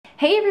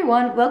Hey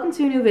everyone, welcome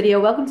to a new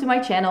video, welcome to my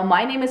channel.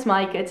 My name is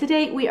Maaike.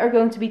 Today we are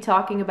going to be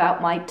talking about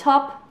my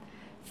top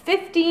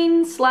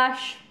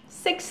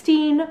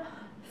 15/16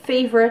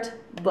 favorite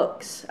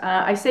books.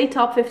 I say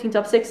top 15,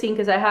 top 16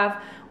 because I have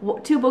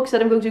two books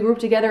that I'm going to group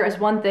together as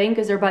one thing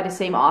because they're by the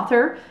same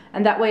author,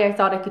 and that way I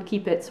thought I could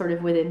keep it sort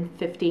of within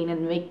 15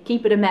 and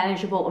keep it a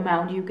manageable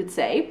amount, you could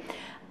say.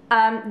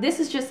 This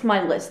is just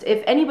my list.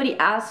 If anybody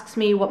asks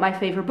me what my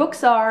favorite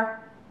books are,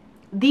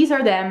 these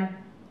are them.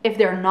 If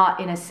they're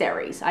not in a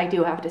series, I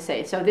do have to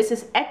say. So this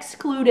is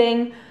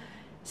excluding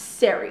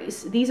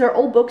series. These are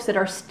all books that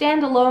are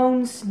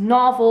standalones,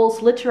 novels,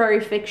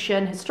 literary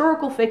fiction,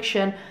 historical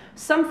fiction,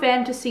 some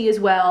fantasy as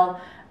well.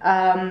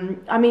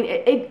 I mean,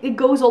 it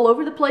goes all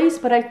over the place,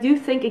 but I do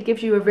think it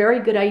gives you a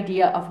very good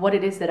idea of what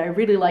it is that I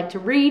really like to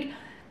read.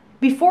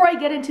 Before I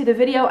get into the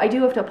video, I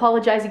do have to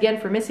apologize again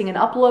for missing an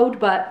upload,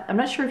 but I'm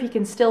not sure if you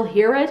can still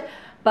hear it.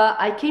 But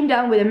I came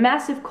down with a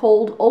massive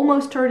cold,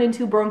 almost turned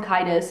into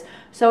bronchitis,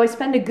 so I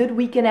spent a good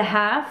week and a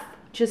half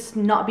just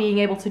not being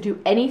able to do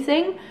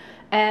anything,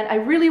 and I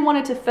really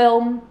wanted to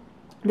film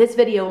this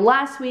video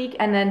last week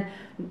and then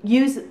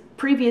use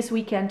previous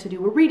weekend to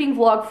do a reading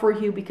vlog for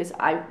you because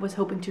I was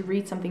hoping to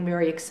read something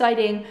very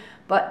exciting,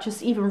 but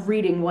just even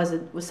reading was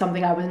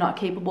something I was not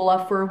capable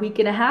of for a week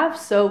and a half,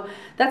 so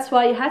that's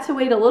why I had to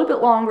wait a little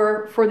bit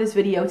longer for this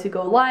video to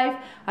go live.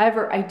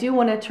 However, I do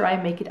want to try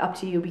and make it up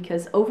to you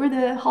because over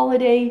the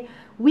holiday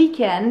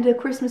weekend, the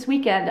Christmas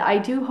weekend, I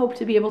do hope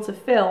to be able to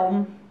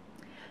film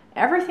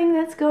everything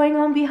that's going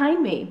on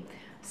behind me.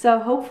 So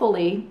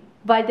hopefully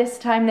by this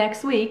time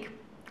next week,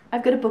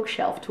 I've got a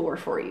bookshelf tour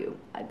for you.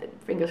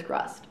 Fingers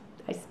crossed.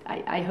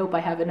 I hope I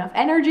have enough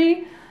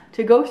energy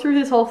to go through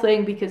this whole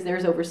thing because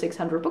there's over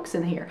 600 books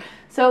in here.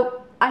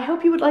 So I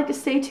hope you would like to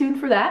stay tuned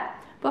for that.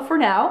 But for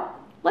now,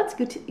 let's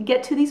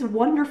get to these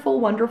wonderful,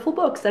 wonderful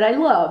books that I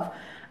love.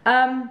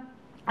 I'm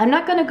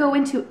not going to go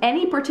into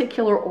any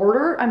particular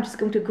order. I'm just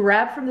going to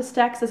grab from the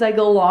stacks as I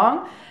go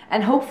along.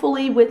 And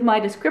hopefully with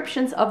my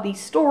descriptions of these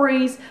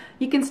stories,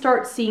 you can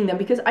start seeing them.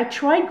 Because I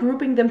tried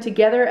grouping them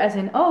together as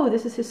in, oh,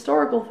 this is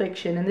historical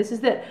fiction and this is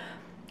that.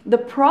 The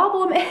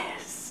problem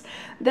is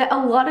that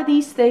a lot of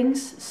these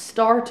things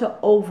start to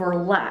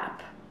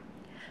overlap.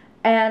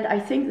 And I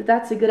think that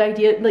that's a good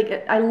idea.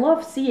 Like, I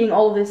love seeing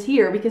all of this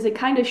here because it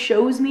kind of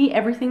shows me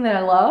everything that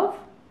I love.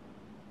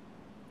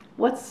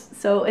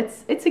 So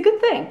it's a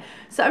good thing.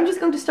 So I'm just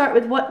going to start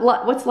with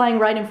what's lying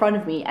right in front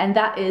of me, and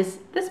that is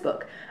this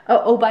book.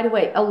 Oh, by the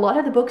way, a lot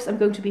of the books I'm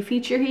going to be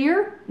featured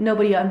here,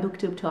 nobody on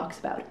BookTube talks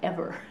about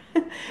ever.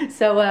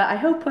 So I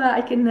hope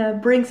I can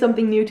bring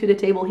something new to the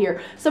table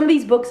here. Some of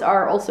these books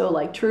are also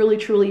like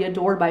truly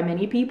adored by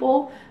many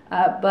people,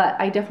 but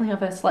I definitely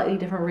have a slightly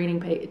different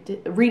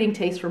reading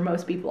taste for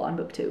most people on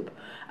BookTube.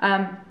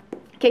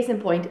 Case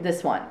in point,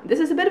 this one. This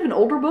is a bit of an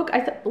older book.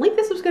 I believe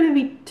this was going to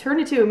be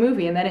turned into a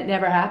movie and then it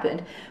never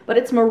happened. But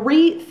it's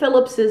Marie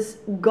Phillips's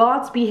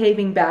God's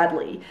Behaving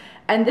Badly.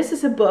 And this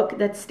is a book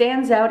that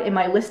stands out in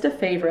my list of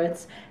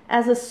favorites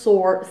as a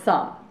sore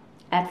thumb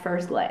at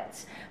first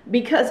glance.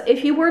 Because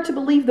if you were to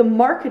believe the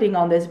marketing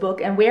on this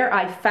book and where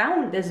I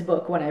found this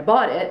book when I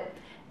bought it,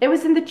 it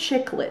was in the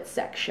chick lit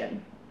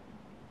section.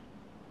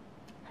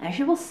 As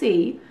you will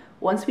see,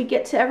 once we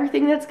get to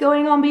everything that's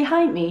going on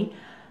behind me,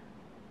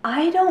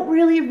 I don't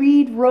really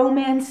read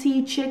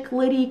romancy, chick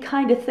litty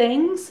kind of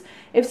things.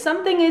 If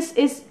something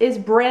is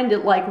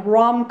branded like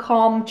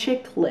rom-com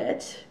chick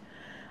lit,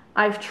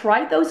 I've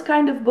tried those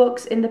kind of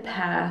books in the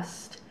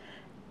past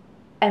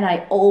and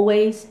I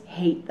always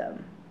hate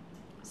them.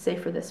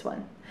 Save for this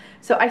one.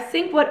 So I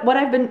think what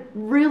I've been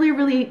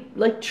really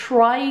like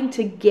trying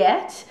to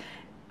get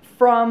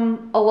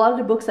from a lot of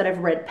the books that I've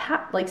read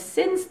like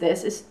since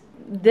this is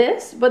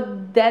this,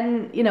 but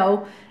then, you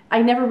know,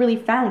 I never really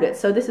found it.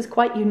 So this is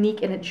quite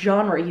unique in its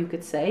genre, you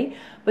could say.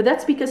 But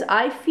that's because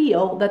I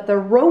feel that the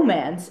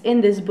romance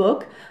in this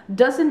book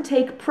doesn't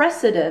take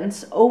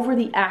precedence over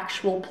the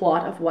actual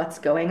plot of what's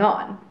going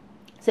on.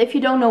 So if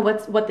you don't know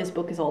what this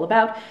book is all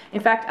about, in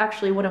fact,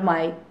 actually one of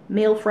my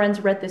male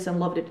friends read this and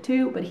loved it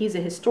too, but he's a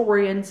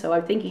historian, so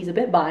I think he's a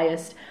bit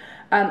biased.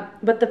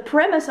 But the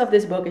premise of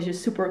this book is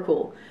just super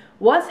cool.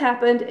 What's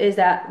happened is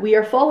that we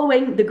are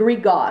following the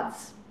Greek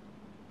gods.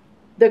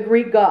 The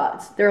Greek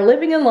gods. They're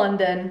living in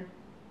London,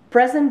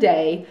 present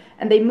day,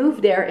 and they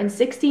moved there in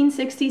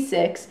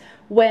 1666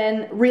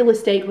 when real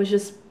estate was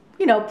just,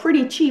 you know,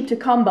 pretty cheap to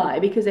come by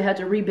because they had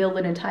to rebuild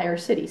an entire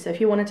city. So if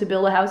you wanted to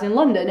build a house in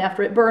London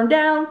after it burned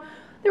down,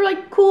 they were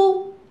like,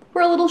 cool,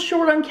 we're a little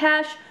short on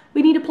cash,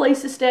 we need a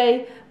place to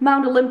stay.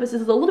 Mount Olympus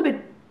is a little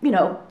bit, you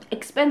know,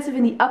 expensive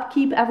in the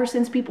upkeep ever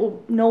since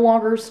people no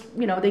longer,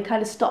 you know, they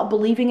kind of stopped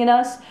believing in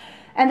us.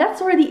 And that's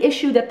sort of the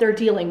issue that they're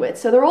dealing with.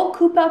 So they're all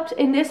cooped up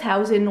in this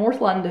house in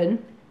North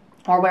London,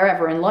 or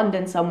wherever, in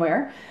London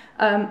somewhere.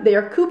 They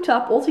are cooped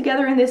up all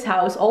together in this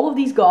house, all of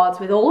these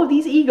gods with all of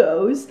these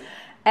egos,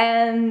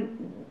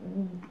 and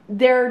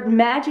their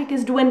magic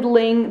is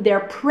dwindling,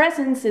 their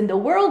presence in the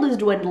world is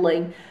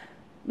dwindling,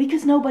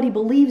 because nobody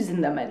believes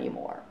in them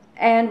anymore.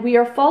 And we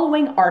are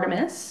following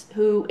Artemis,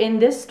 who in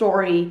this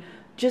story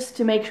just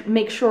to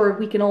make sure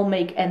we can all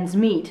make ends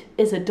meet,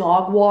 is a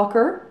dog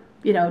walker.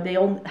 You know, they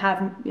all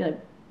have, you know,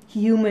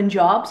 human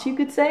jobs, you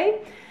could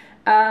say.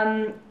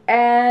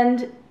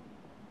 And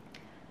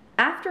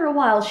after a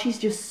while, she's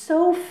just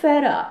so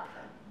fed up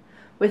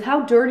with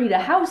how dirty the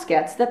house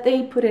gets that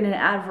they put in an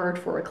advert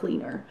for a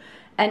cleaner.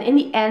 And in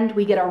the end,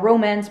 we get a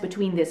romance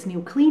between this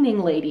new cleaning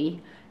lady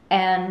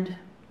and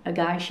a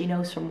guy she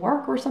knows from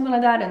work or something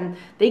like that, and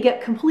they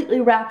get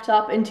completely wrapped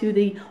up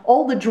into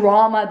all the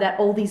drama that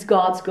all these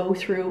gods go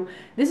through.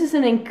 This is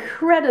an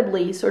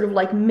incredibly sort of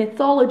like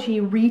mythology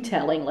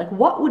retelling, like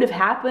what would have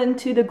happened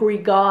to the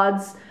Greek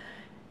gods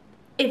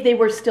if they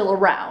were still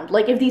around,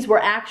 like if these were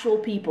actual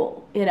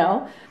people, you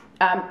know.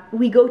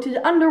 We go to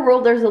the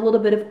underworld. There's a little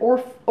bit of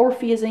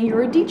Orpheus and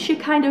Eurydice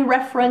kind of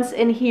reference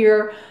in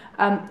here.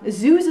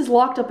 Zeus is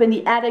locked up in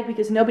the attic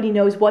because nobody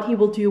knows what he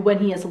will do when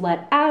he is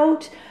let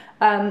out.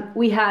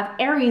 We have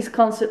Ares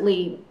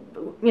constantly,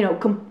 you know,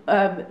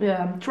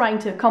 trying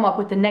to come up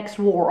with the next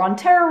war on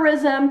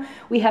terrorism.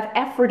 We have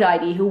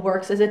Aphrodite, who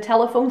works as a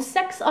telephone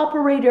sex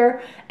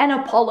operator, and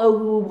Apollo,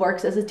 who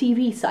works as a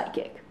TV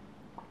psychic.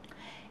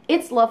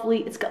 It's lovely,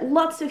 it's got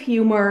lots of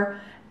humor,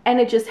 and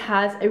it just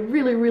has a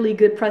really, really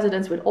good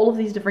precedence with all of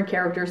these different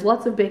characters,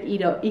 lots of big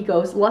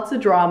egos, lots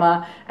of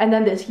drama, and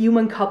then this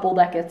human couple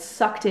that gets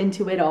sucked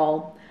into it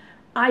all.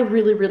 I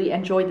really, really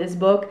enjoyed this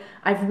book.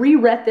 I've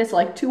reread this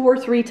like 2 or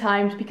 3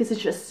 times because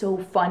it's just so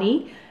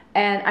funny.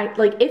 And I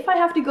like, if I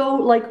have to go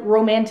like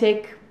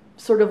romantic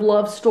sort of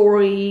love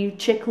story,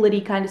 chick litty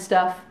kind of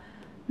stuff,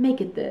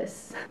 make it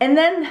this. And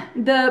then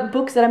the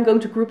books that I'm going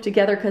to group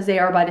together because they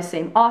are by the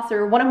same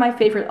author. One of my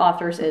favorite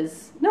authors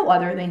is no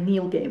other than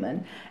Neil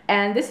Gaiman.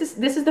 And this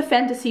is the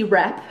fantasy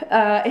rep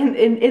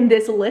in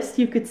this list,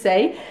 you could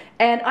say.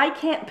 And I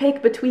can't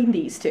pick between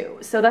these two.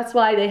 So that's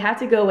why they had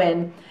to go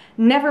in.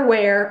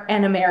 Neverwhere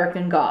and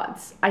American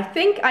Gods. I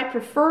think I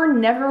prefer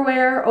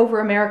Neverwhere over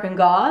American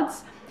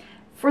Gods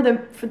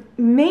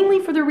mainly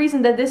for the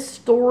reason that this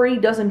story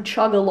doesn't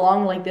chug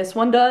along like this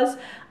one does.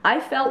 I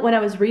felt when I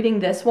was reading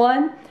this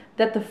one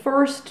that the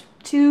first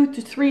 200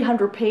 to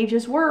 300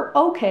 pages were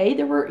okay,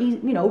 they were, you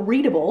know,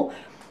 readable,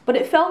 but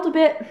it felt a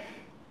bit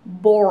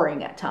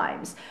boring at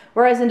times.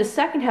 Whereas in the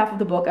second half of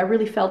the book, I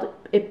really felt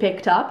it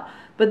picked up,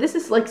 but this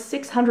is like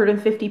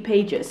 650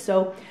 pages,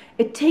 so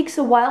it takes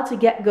a while to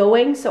get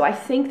going. So I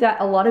think that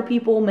a lot of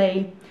people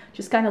may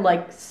just kind of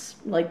like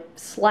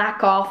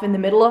slack off in the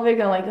middle of it,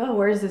 going like, oh,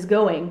 where is this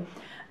going?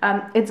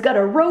 It's got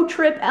a road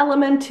trip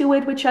element to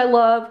it, which I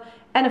love.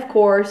 And of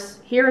course,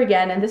 here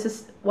again, and this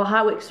is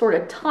how it sort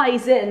of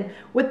ties in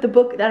with the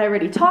book that I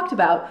already talked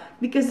about,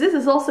 because this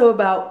is also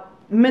about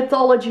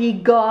mythology,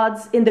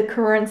 gods in the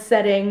current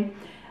setting.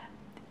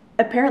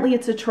 Apparently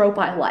it's a trope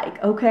I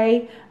like,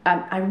 okay?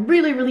 I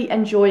really, really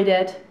enjoyed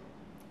it.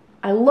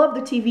 I love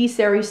the TV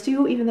series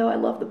too, even though I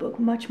love the book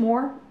much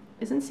more.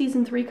 Isn't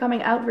season 3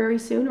 coming out very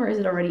soon, or is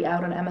it already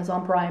out on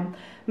Amazon Prime?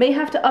 May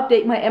have to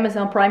update my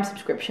Amazon Prime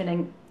subscription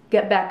and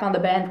get back on the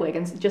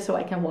bandwagon just so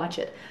I can watch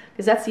it.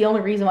 Because that's the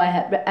only reason why I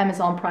had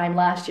Amazon Prime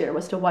last year,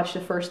 was to watch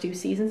the first 2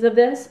 seasons of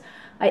this.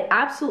 I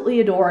absolutely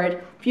adore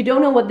it. If you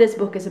don't know what this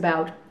book is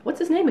about, what's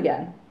his name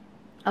again?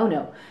 Oh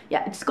no.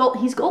 Yeah,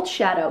 he's called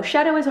Shadow.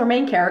 Shadow is our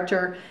main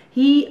character.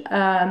 He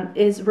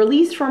is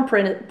released from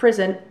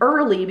prison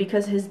early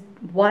because his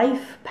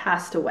wife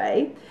passed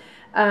away.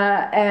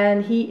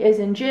 And he is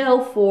in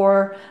jail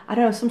for, I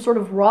don't know, some sort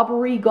of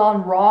robbery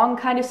gone wrong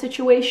kind of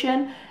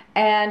situation.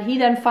 And he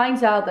then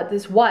finds out that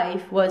this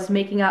wife was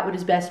making out with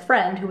his best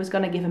friend, who was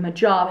going to give him a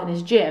job in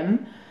his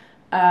gym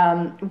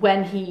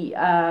when he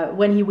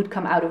would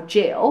come out of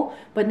jail.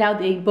 But now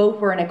they both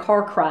were in a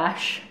car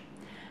crash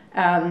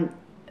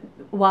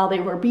while they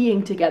were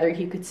being together,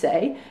 you could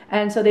say.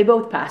 And so they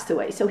both passed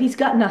away. So he's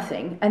got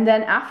nothing. And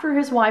then after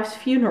his wife's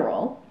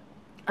funeral,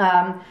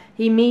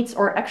 he meets,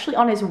 or actually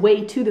on his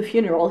way to the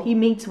funeral, he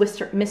meets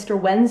Mr.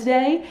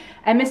 Wednesday,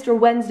 and Mr.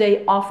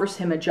 Wednesday offers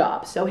him a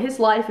job. So his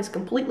life is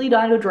completely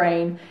down the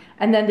drain,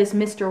 and then this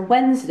Mr.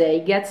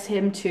 Wednesday gets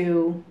him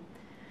to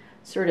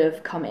sort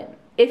of come in.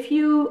 If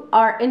you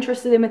are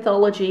interested in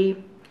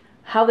mythology,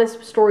 how this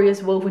story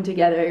is woven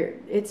together,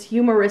 it's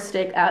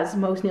humoristic, as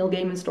most Neil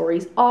Gaiman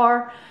stories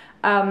are,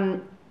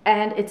 and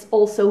it's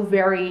also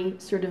very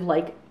sort of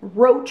like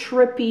road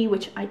trippy,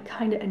 which I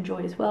kind of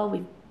enjoy as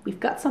well. We've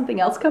got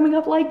something else coming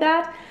up like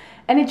that,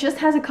 and it just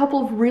has a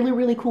couple of really,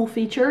 really cool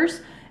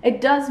features.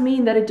 It does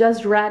mean that it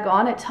does drag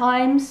on at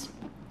times,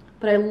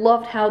 but I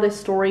loved how this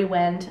story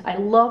went. I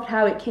loved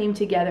how it came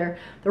together.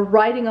 The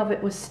writing of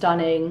it was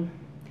stunning.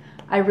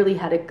 I really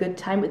had a good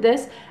time with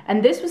this,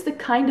 and this was the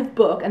kind of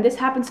book, and this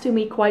happens to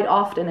me quite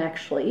often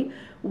actually,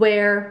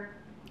 where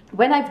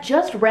when I've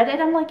just read it,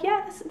 I'm like,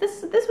 yeah,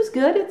 this was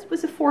good. It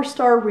was a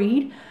 4-star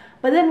read,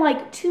 but then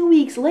like 2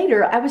 weeks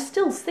later, I was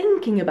still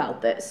thinking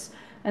about this.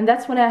 And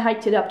that's when I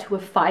hiked it up to a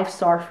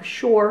 5-star for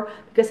sure,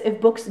 because if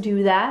books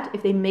do that,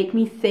 if they make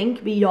me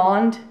think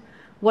beyond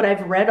what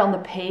I've read on the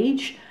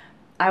page,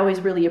 I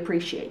always really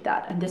appreciate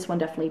that, and this one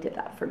definitely did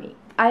that for me.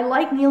 I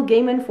like Neil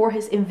Gaiman for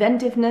his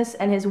inventiveness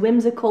and his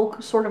whimsical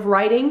sort of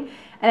writing,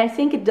 and I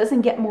think it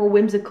doesn't get more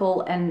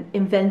whimsical and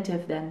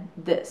inventive than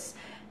this.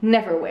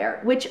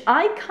 Neverwhere, which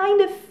I kind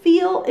of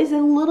feel is a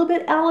little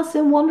bit Alice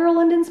in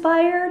Wonderland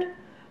inspired.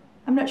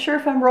 I'm not sure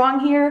if I'm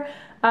wrong here,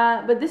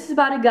 but this is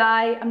about a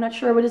guy, I'm not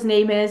sure what his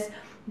name is,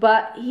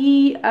 but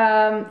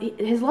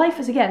his life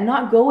is, again,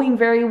 not going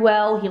very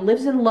well. He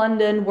lives in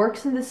London,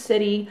 works in the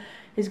city.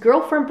 His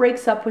girlfriend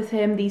breaks up with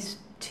him. These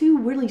two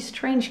really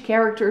strange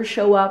characters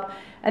show up,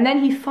 and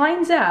then he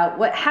finds out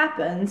what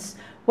happens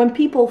when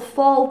people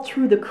fall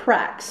through the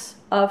cracks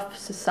of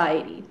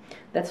society.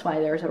 That's why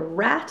there's a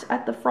rat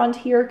at the front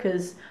here,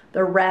 because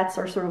the rats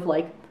are sort of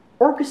like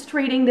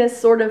orchestrating this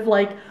sort of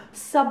like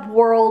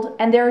sub-world,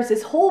 and there's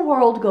this whole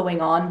world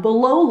going on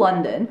below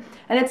London,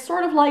 and it's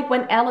sort of like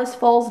when Alice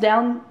falls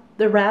down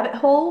the rabbit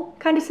hole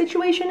kind of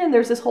situation, and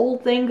there's this whole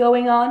thing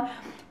going on,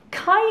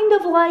 kind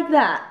of like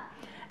that.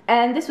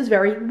 And this was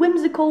very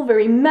whimsical,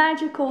 very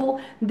magical.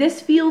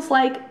 This feels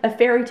like a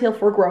fairy tale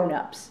for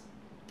grown-ups.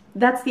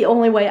 That's the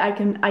only way I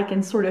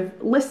can sort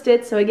of list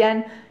it. So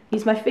again,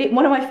 he's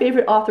one of my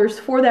favorite authors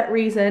for that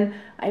reason.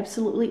 I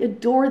absolutely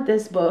adored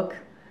this book,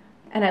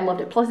 and I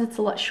loved it. Plus, it's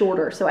a lot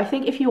shorter. So I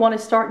think if you want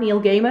to start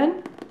Neil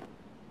Gaiman,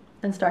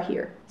 then start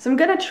here. So I'm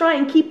gonna try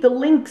and keep the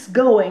links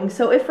going.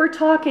 So if we're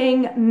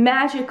talking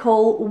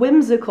magical,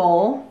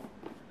 whimsical,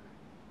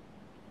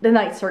 The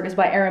Night Circus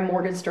by Erin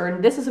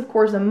Morgenstern. This is, of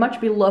course, a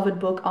much beloved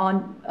book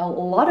on a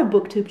lot of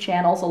booktube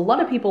channels. A lot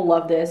of people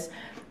love this.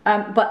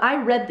 But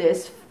I read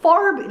this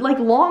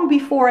long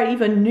before I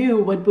even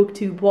knew what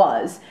booktube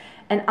was.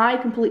 And I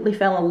completely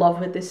fell in love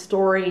with this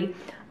story.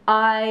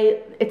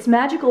 It's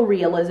magical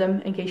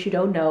realism, in case you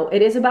don't know.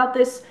 It is about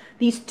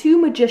these two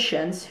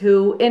magicians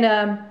who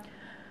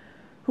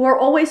are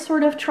always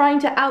sort of trying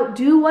to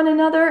outdo one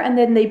another, and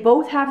then they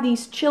both have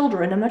these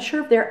children. I'm not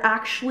sure if they're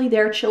actually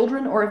their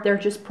children or if they're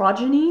just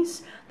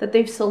progenies that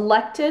they've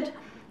selected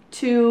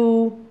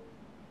to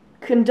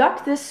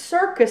conduct this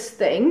circus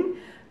thing.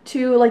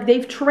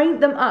 They've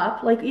trained them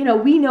up,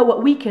 we know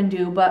what we can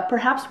do, but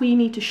perhaps we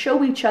need to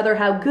show each other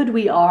how good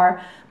we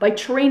are by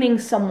training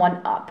someone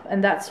up.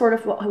 And that's sort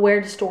of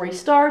where the story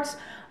starts.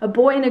 A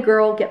boy and a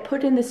girl get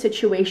put in this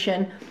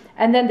situation,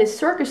 and then this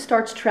circus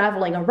starts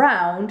traveling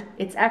around.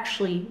 It's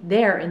actually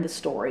there in the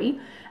story.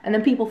 And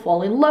then people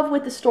fall in love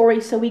with the story,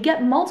 so we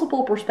get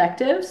multiple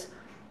perspectives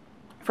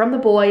from the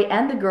boy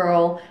and the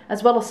girl,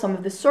 as well as some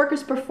of the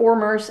circus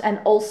performers, and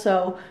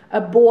also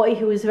a boy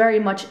who is very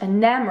much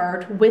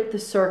enamored with the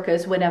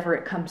circus whenever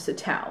it comes to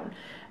town.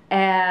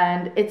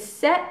 And it's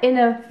set in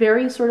a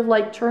very sort of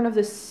like turn of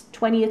the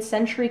 20th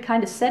century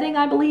kind of setting,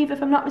 I believe,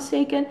 if I'm not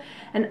mistaken.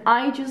 And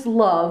I just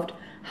loved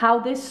how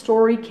this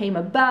story came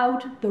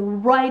about. The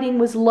writing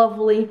was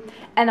lovely,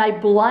 and I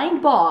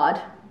blind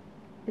bought,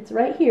 it's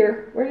right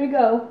here, where'd it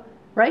go?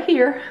 Right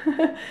here,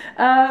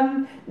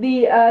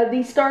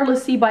 the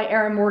Starless Sea by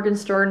Erin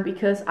Morgenstern,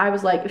 because I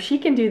was like, if she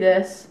can do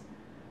this,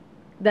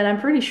 then I'm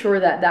pretty sure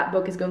that that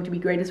book is going to be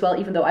great as well,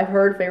 even though I've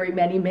heard very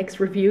many mixed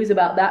reviews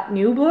about that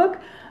new book.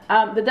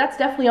 But that's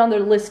definitely on the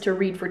list to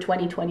read for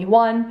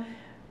 2021.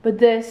 But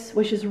this,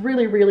 which is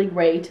really, really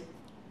great.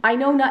 I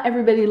know not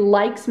everybody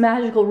likes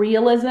magical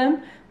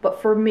realism,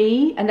 but for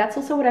me, and that's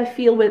also what I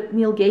feel with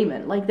Neil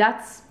Gaiman,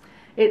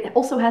 it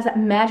also has that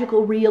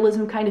magical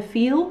realism kind of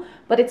feel,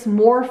 but it's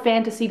more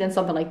fantasy than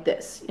something like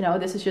this.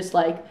 This is just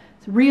like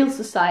real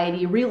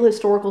society, real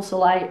historical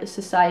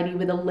society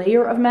with a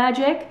layer of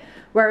magic,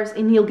 whereas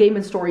in Neil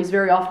Gaiman stories,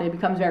 very often it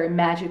becomes very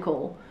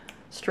magical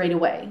straight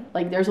away.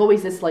 There's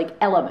always this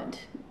element,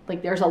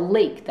 there's a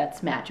lake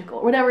that's magical,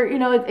 or whatever,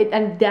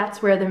 and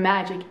that's where the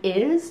magic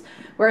is,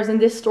 whereas in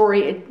this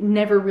story, it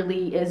never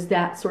really is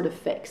that sort of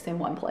fixed in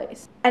one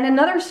place. And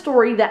another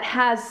story that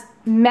has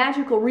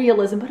magical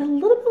realism, but a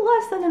little bit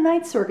less than The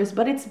Night Circus,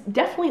 but it's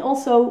definitely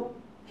also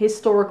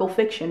historical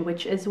fiction,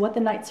 which is what The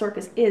Night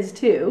Circus is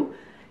too,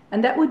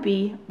 and that would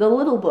be The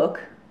Little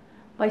Book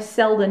by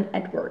Selden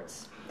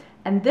Edwards.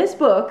 And this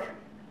book,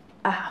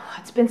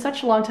 it's been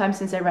such a long time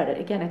since I read it.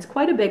 Again, it's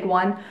quite a big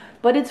one,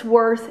 but it's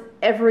worth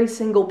every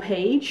single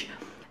page.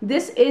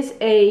 This is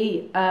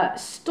a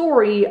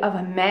story of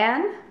a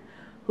man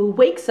who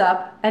wakes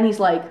up and he's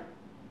like,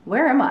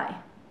 where am I?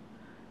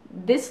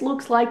 This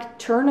looks like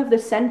turn of the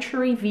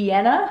century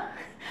Vienna.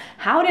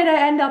 How did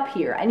I end up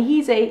here? And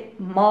he's a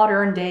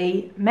modern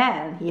day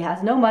man. He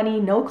has no money,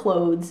 no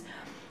clothes.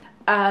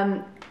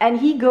 And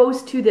he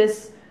goes to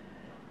this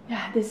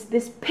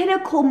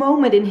pinnacle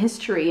moment in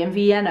history in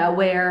Vienna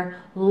where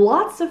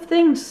lots of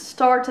things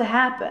start to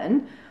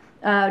happen.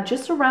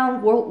 Just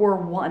around World War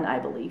I, I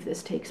believe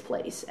this takes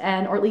place,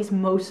 or at least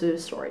most of the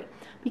story,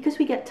 because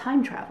we get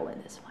time travel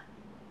in this one.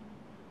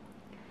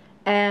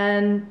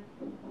 And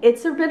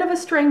it's a bit of a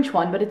strange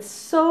one, but it's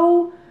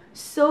so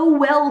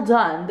well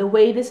done, the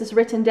way this is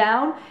written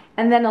down.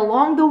 And then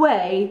along the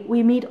way,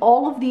 we meet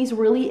all of these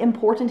really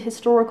important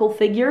historical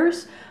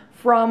figures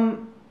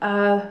from,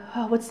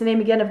 what's the name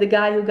again of the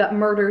guy who got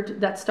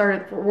murdered that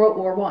started World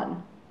War I?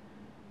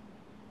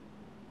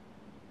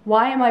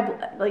 Why am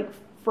I,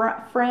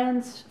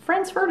 Franz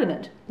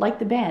Ferdinand, like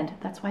the band.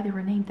 That's why they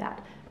were named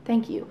that.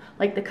 Thank you.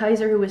 Like the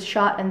Kaiser who was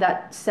shot and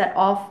that set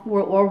off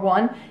World War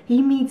I.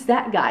 He meets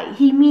that guy.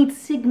 He meets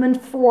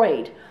Sigmund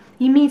Freud.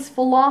 He meets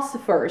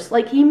philosophers.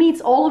 Like, he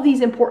meets all of these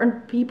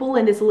important people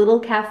in this little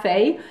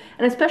cafe.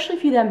 And especially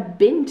if you've then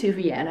been to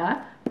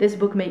Vienna, this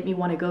book made me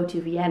want to go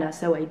to Vienna,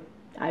 so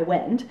I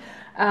went.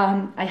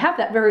 I have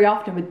that very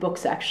often with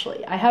books,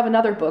 actually. I have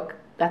another book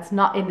that's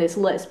not in this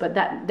list, but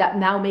that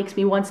now makes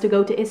me want to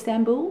go to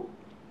Istanbul.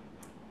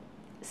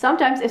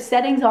 Sometimes if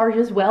settings are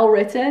just well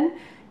written,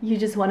 you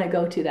just want to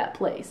go to that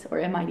place. Or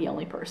am I the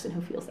only person who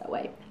feels that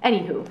way?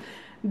 Anywho,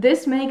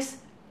 this makes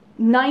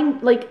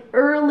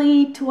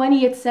early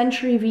 20th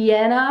century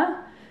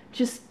Vienna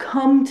just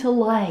come to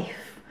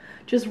life.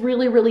 Just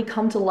really, really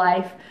come to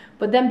life.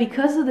 But then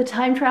because of the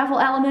time travel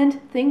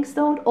element, things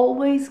don't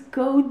always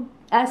go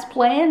as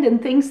planned,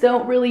 and things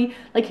don't really,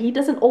 like, he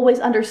doesn't always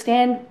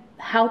understand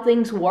how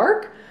things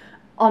work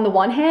on the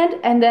one hand,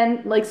 and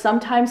then like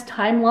sometimes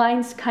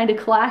timelines kind of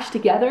clash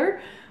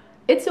together.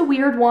 It's a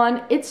weird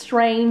one, it's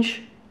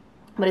strange,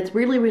 but it's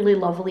really, really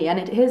lovely, and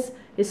it is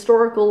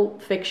historical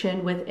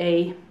fiction with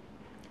a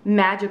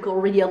magical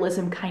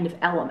realism kind of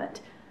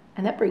element.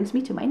 And that brings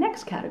me to my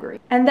next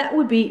category, and that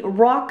would be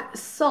rock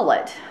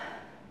solid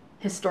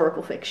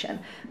historical fiction.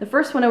 The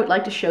first one I would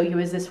like to show you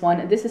is this one,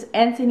 and this is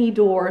Anthony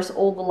Doerr's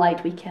All the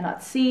Light We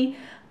Cannot See.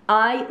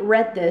 I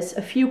read this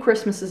a few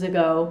Christmases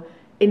ago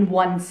in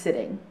one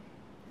sitting.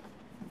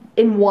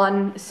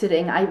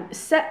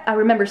 I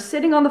remember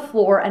sitting on the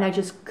floor and I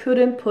just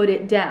couldn't put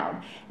it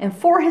down. And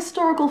for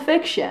historical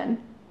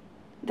fiction,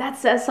 that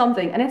says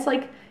something. And it's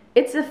like,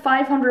 it's a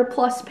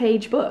 500+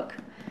 page book.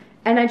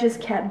 And I just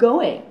kept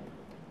going.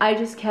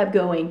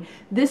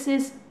 This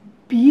is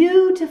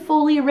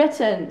beautifully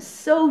written.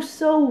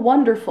 So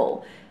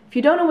wonderful. If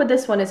you don't know what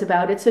this one is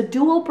about, it's a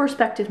dual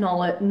perspective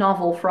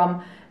novel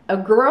from a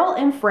girl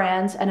in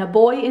France and a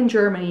boy in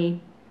Germany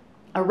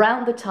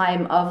around the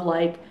time of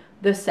like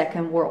the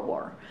Second World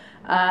War.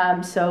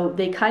 So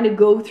they kind of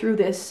go through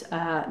this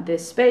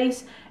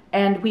space,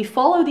 and we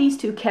follow these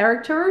two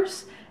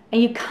characters,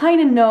 and you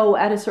kind of know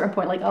at a certain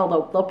point, like,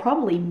 oh, they'll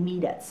probably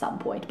meet at some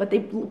point, but they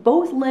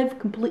both live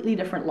completely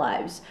different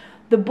lives.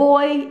 The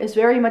boy is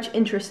very much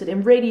interested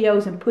in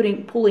radios and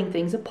pulling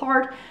things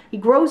apart. He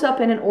grows up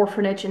in an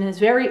orphanage and is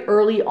very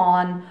early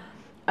on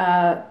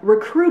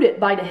recruited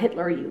by the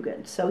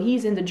Hitlerjugend. So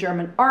he's in the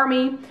German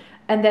army.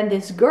 And then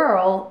this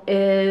girl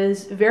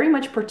is very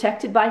much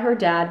protected by her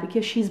dad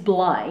because she's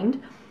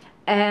blind.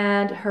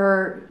 And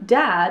her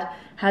dad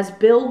has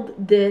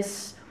built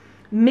this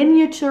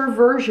miniature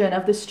version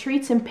of the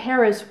streets in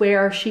Paris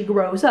where she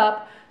grows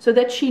up so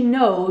that she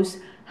knows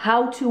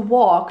how to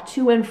walk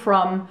to and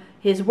from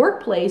his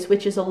workplace,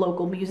 which is a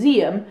local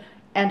museum,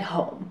 and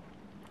home.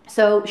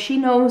 So she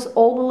knows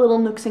all the little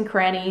nooks and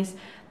crannies.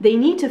 They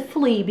need to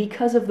flee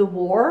because of the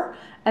war,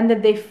 and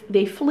then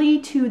they flee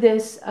to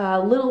this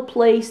little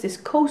place, this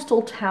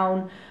coastal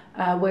town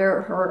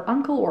where her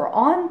uncle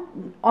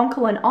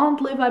and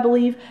aunt live, I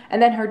believe,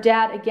 and then her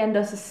dad again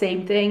does the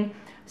same thing.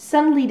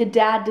 Suddenly the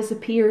dad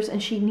disappears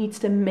and she needs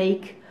to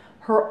make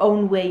her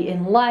own way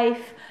in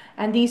life,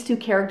 and these two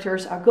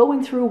characters are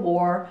going through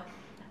war,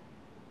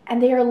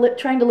 and they are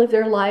trying to live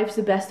their lives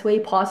the best way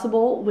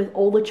possible with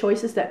all the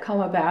choices that come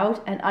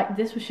about. And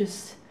this was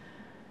just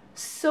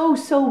so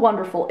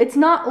wonderful. It's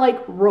not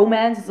like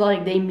romance, it's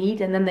like they meet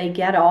and then they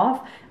get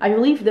off. I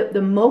believe that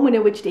the moment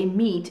in which they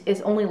meet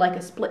is only like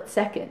a split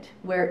second,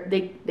 where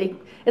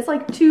it's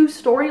like two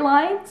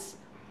storylines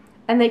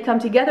and they come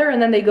together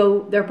and then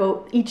they're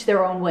both each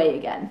their own way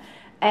again.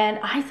 And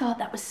I thought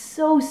that was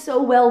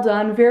so well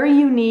done, very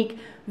unique,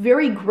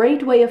 very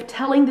great way of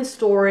telling the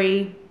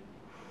story.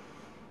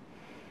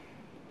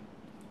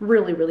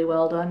 Really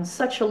well done.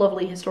 Such a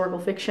lovely historical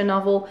fiction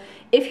novel.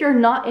 If you're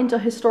not into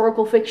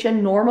historical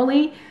fiction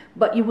normally,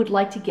 but you would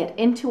like to get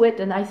into it,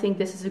 then I think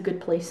this is a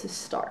good place to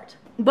start.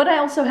 But I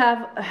also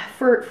have,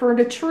 for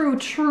the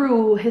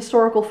true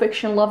historical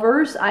fiction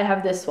lovers, I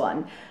have this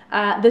one.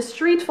 The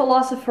Street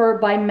Philosopher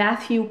by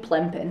Matthew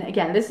Plempin.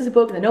 Again, this is a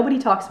book that nobody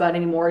talks about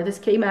anymore. This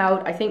came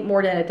out, I think,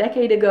 more than a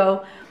decade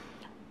ago.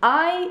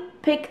 I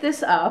picked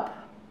this up.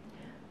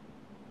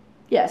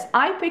 Yes,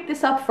 I picked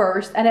this up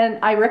first, and then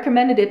I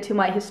recommended it to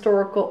my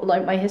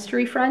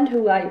history friend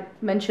who I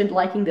mentioned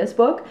liking this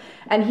book,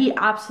 and he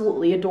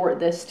absolutely adored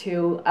this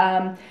too.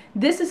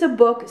 This is a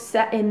book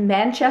set in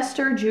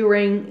Manchester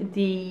during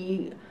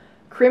the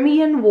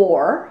Crimean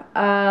War,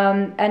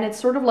 and it's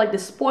sort of like the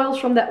spoils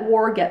from that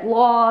war get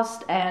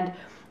lost and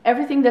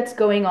everything that's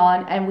going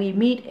on, and we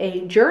meet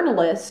a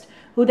journalist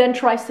who then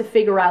tries to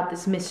figure out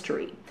this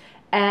mystery.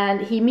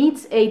 And he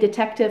meets a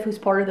detective who's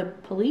part of the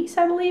police,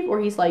 I believe, or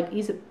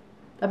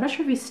I'm not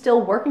sure if he's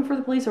still working for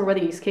the police or whether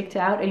he's kicked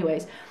out.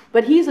 Anyways,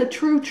 but he's a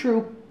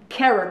true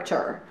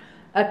character.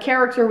 A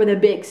character with a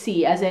big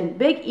C, as in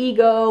big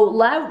ego,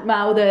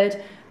 loud-mouthed.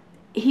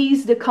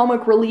 He's the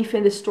comic relief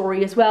in the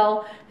story as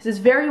well. This is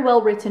very well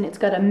written. It's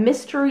got a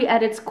mystery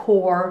at its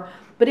core,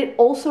 but it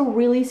also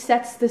really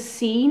sets the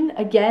scene,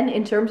 again,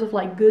 in terms of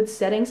like good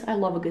settings. I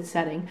love a good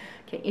setting,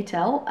 can't you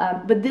tell?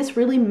 But this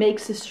really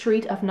makes the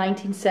street of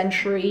 19th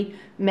century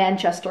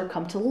Manchester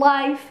come to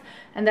life,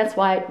 and that's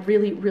why I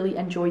really, really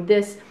enjoyed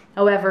this.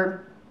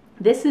 However,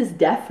 this is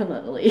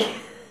definitely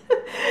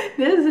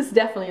this is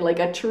definitely like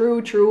a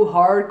true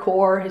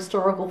hardcore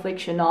historical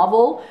fiction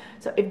novel.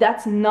 So if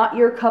that's not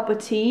your cup of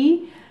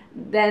tea,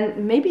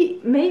 then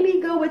maybe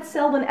go with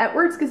Selden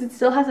Edwards, because it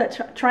still has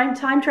that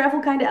time travel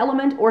kind of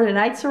element, or The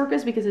Night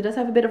Circus, because it does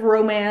have a bit of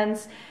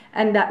romance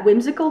and that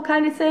whimsical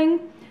kind of thing.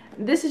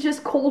 This is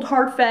just cold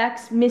hard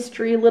facts,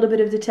 mystery, a little bit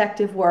of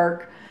detective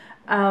work,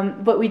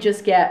 but we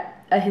just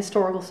get a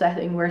historical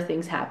setting where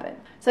things happen.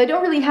 So I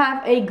don't really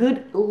have a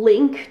good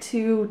link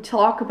to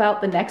talk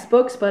about the next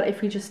books, but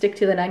if we just stick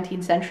to the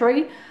 19th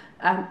century,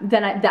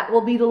 then that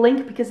will be the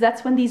link, because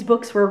that's when these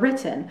books were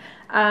written.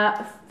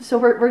 So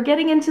we're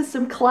getting into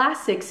some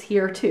classics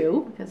here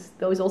too, because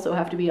those also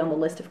have to be on the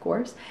list, of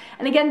course.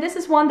 And again, this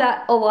is one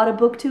that a lot of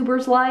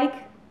booktubers like,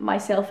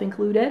 myself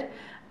included,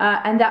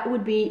 and that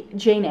would be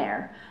Jane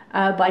Eyre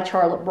by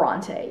Charlotte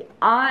Bronte.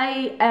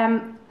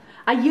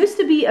 I used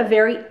to be a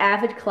very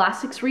avid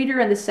classics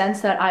reader, in the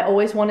sense that I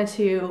always wanted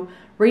to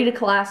read a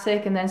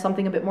classic and then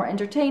something a bit more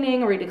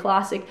entertaining, read a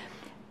classic.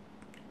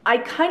 I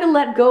kind of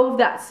let go of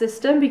that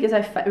system, because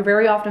I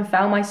very often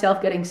found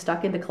myself getting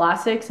stuck in the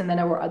classics, and then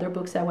there were other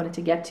books I wanted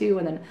to get to,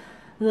 and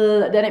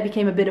then it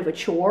became a bit of a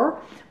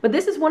chore. But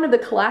this is one of the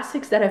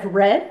classics that I've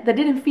read that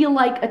didn't feel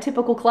like a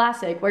typical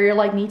classic, where you're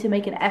like need to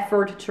make an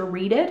effort to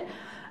read it.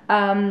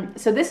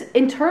 So this,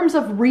 in terms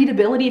of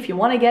readability, if you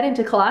want to get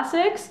into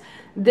classics,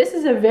 this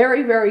is a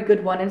very, very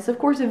good one. And it's of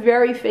course a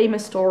very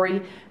famous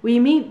story. We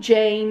meet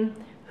Jane,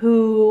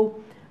 who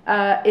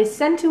is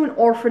sent to an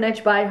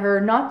orphanage by her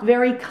not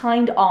very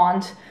kind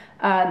aunt,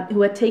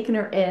 who had taken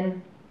her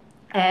in.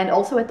 And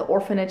also at the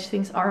orphanage,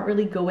 things aren't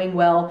really going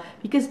well,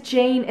 because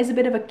Jane is a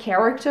bit of a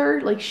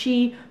character. Like,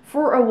 she,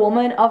 for a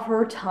woman of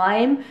her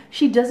time,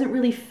 she doesn't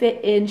really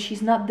fit in.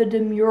 She's not the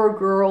demure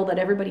girl that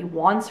everybody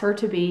wants her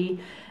to be.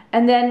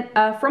 And then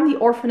from the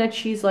orphanage,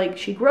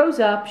 she grows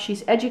up,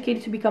 she's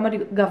educated to become a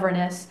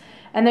governess,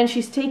 and then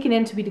she's taken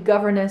in to be the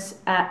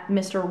governess at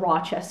Mr.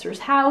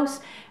 Rochester's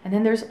house. And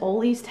then there's all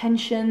these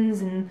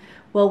tensions and,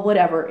 well,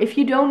 whatever. If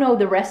you don't know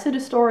the rest of the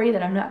story,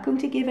 then I'm not going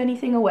to give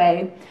anything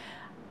away.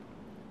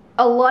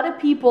 A lot of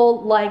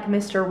people like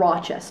Mr.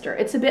 Rochester.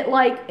 It's a bit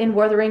like in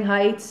Wuthering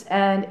Heights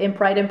and in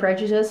Pride and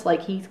Prejudice,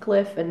 like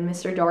Heathcliff and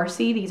Mr.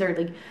 Darcy. These are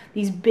like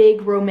these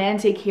big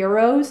romantic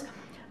heroes.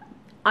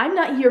 I'm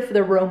not here for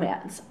the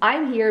romance.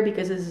 I'm here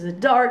because this is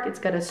dark, it's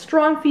got a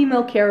strong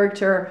female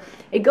character.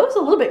 It goes a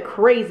little bit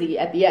crazy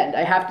at the end,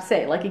 I have to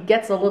say. Like, it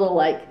gets a little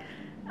like,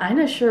 I'm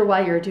not sure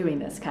why you're doing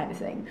this kind of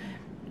thing.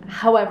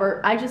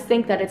 However, I just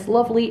think that it's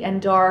lovely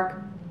and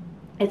dark.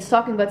 It's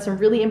talking about some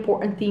really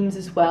important themes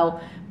as well,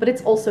 but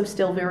it's also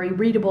still very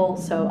readable,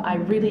 so I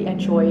really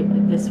enjoy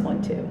this one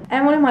too.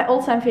 And one of my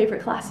all-time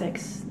favorite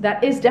classics,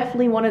 that is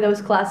definitely one of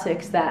those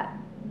classics that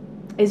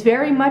is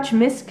very much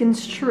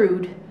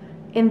misconstrued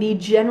in the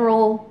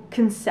general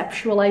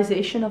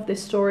conceptualization of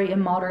this story in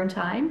modern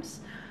times,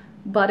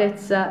 but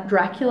it's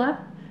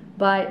Dracula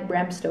by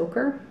Bram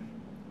Stoker.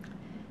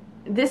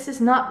 This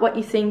is not what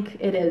you think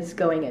it is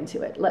going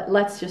into it.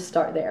 Let's just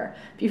start there.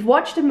 If you've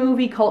watched a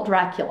movie called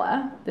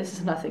Dracula, this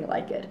is nothing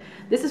like it.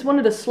 This is one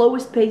of the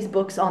slowest paced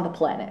books on the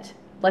planet.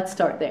 Let's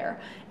start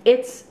there.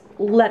 It's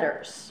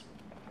letters.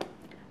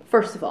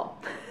 First of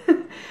all,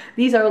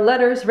 these are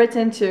letters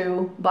written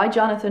by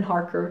Jonathan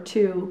Harker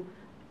to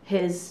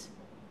his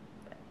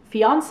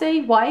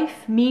fiancée,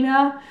 wife,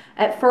 Mina,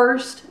 at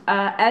first,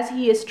 as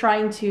he is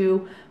trying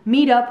to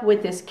meet up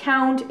with this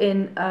count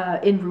in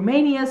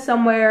Romania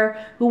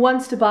somewhere, who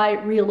wants to buy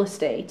real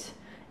estate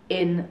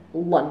in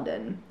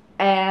London.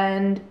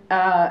 And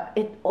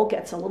it all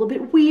gets a little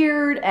bit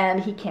weird, and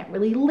he can't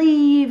really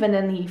leave, and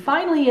then he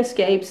finally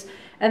escapes,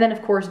 and then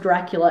of course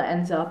Dracula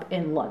ends up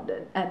in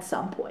London at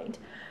some point.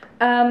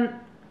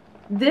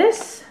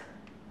 This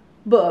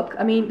book,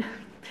 I mean,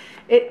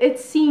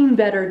 it's seen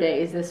better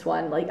days, this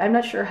one. Like, I'm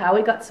not sure how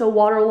it got so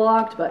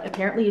waterlogged, but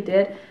apparently it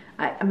did.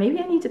 Maybe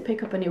I need to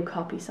pick up a new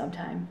copy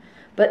sometime.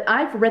 But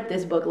I've read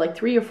this book like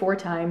 3 or 4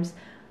 times.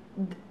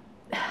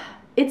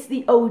 It's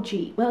the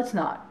OG. Well, it's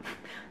not.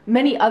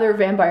 Many other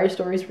vampire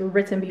stories were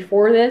written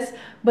before this,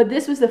 but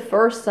this was the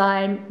first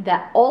time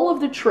that all of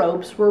the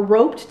tropes were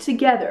roped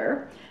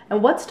together.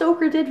 And what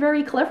Stoker did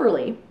very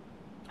cleverly,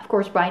 of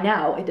course by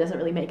now it doesn't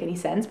really make any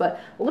sense, but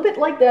a little bit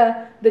like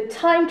the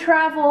time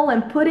travel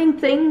and putting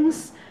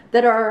things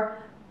that are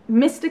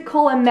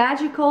mystical and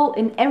magical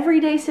in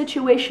everyday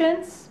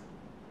situations.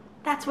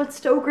 That's what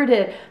Stoker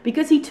did,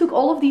 because he took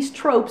all of these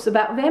tropes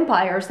about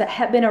vampires that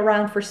had been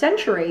around for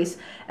centuries,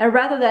 and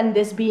rather than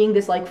this being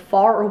this like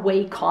far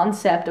away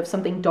concept of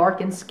something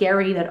dark and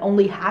scary that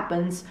only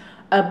happens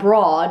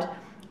abroad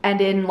and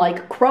in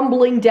like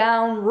crumbling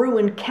down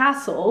ruined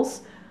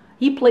castles,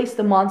 he placed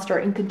the monster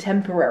in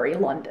contemporary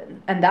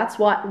London. And that's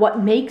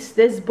what makes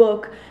this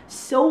book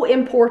so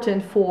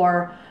important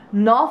for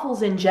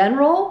novels in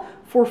general,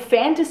 for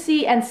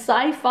fantasy and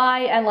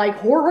sci-fi and like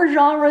horror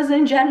genres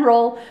in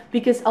general,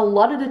 because a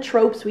lot of the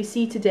tropes we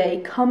see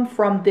today come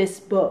from this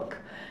book.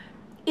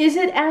 Is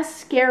it as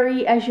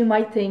scary as you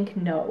might think?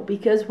 No,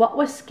 because what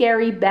was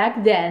scary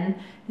back then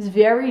is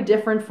very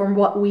different from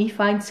what we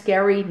find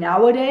scary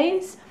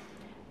nowadays.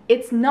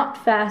 It's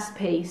not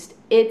fast-paced.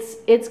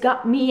 It's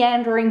got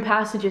meandering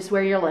passages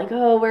where you're like,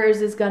 oh, where is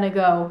this gonna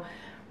go?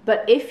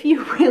 But if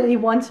you really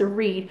want to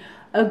read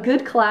a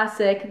good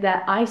classic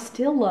that I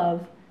still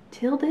love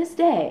till this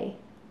day,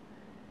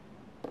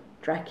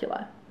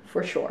 Dracula,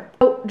 for sure.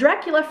 So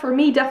Dracula for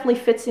me definitely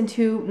fits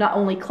into not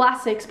only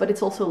classics, but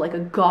it's also like a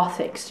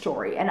gothic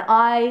story. And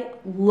I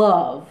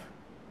love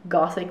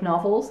gothic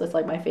novels. That's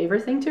like my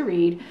favorite thing to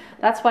read.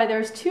 That's why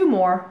there's 2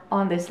 more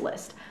on this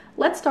list.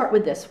 Let's start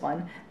with this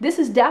one. This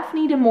is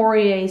Daphne du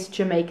Maurier's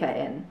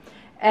Jamaica Inn.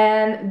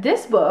 And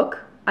this book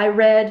I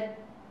read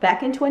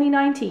back in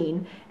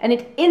 2019, and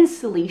it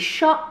instantly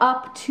shot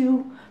up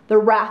to the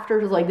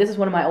rafters. Like, this is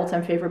one of my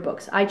all-time favorite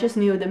books. I just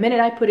knew the minute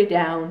I put it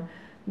down,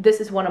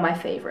 this is one of my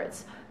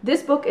favorites.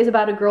 This book is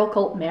about a girl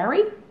called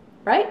Mary,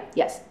 right?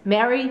 Yes,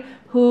 Mary,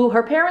 who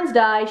her parents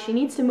die. She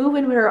needs to move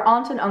in with her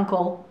aunt and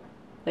uncle.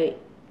 Wait,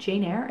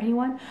 Jane Eyre,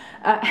 anyone?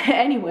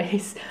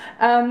 Anyways,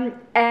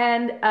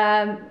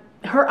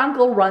 her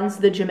uncle runs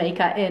the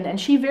Jamaica Inn, and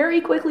she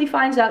very quickly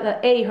finds out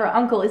that A, her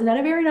uncle is not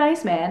a very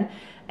nice man,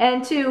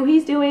 and 2,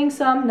 he's doing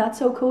some not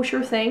so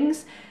kosher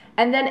things.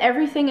 And then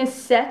everything is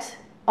set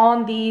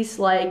on these,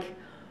 like,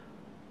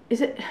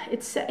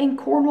 it's set in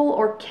Cornwall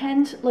or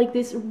Kent, like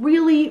this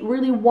really,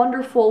 really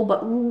wonderful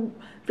but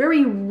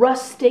very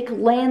rustic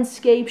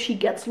landscape. She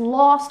gets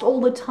lost all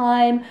the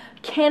time,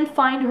 can't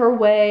find her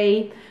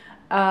way.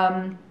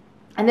 And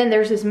then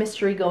there's this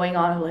mystery going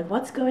on of like,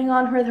 what's going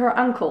on with her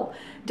uncle?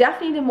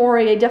 Daphne du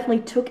Maurier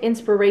definitely took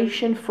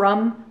inspiration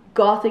from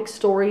Gothic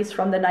stories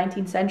from the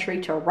 19th century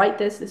to write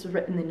this. This was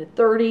written in the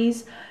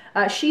 30s.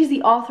 She's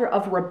the author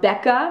of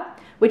Rebecca,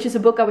 which is a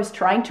book I was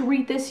trying to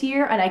read this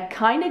year, and I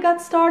kind of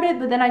got started,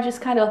 but then I just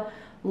kind of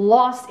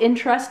lost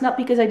interest, not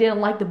because I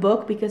didn't like the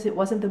book, because it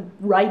wasn't the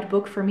right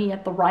book for me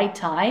at the right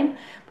time.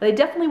 But I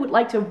definitely would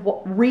like to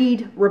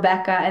read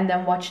Rebecca and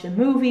then watch the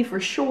movie for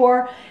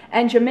sure.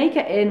 And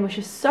Jamaica Inn, which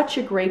is such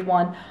a great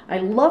one. I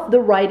love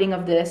the writing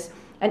of this.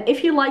 And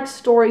if you like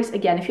stories,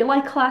 again, if you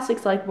like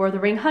classics like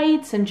Wuthering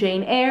Heights and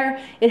Jane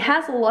Eyre, it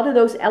has a lot of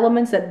those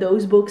elements that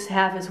those books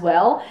have as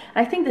well.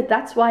 And I think that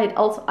that's why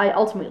I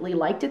ultimately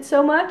liked it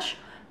so much.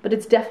 But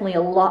it's definitely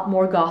a lot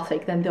more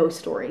gothic than those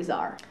stories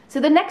are. So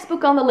the next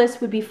book on the list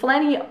would be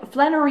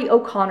Flannery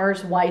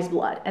O'Connor's Wise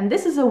Blood. And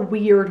this is a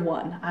weird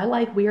one. I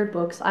like weird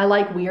books. I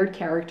like weird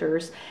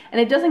characters.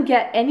 And it doesn't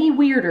get any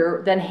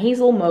weirder than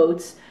Hazel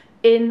Motes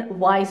in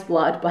Wise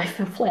Blood by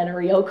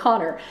Flannery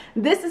O'Connor.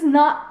 This is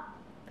not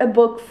a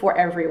book for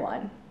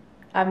everyone.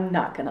 I'm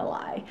not gonna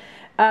lie.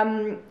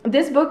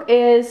 This book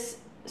is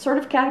sort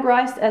of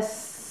categorized as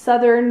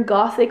Southern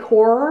Gothic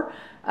horror.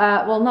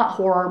 Well, not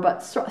horror,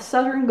 but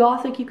Southern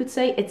Gothic, you could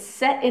say. It's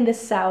set in the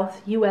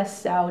South,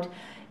 US South,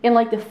 in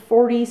like the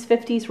 40s,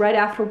 50s, right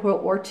after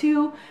World War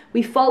II.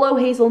 We follow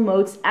Hazel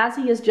Motes as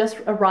he has just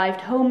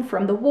arrived home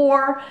from the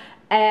war,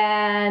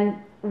 and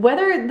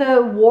whether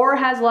the war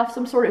has left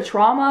some sort of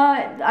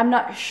trauma, I'm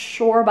not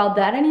sure about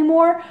that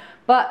anymore,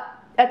 but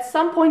at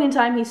some point in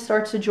time he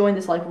starts to join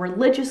this like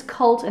religious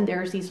cult, and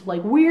there's these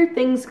like weird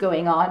things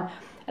going on.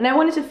 And I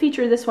wanted to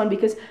feature this one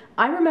because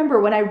I remember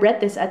when I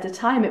read this at the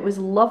time, it was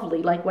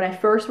lovely. Like when I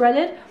first read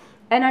it,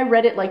 and I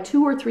read it like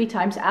 2 or 3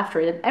 times after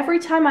it. And every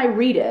time I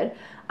read it,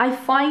 I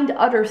find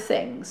other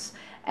things.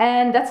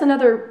 And that's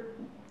another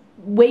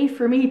way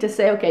for me to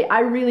say, okay, I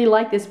really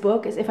like this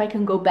book, is if I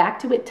can go back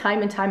to it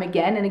time and time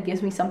again and it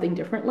gives me something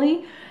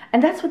differently.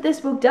 And that's what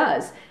this book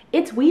does.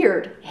 It's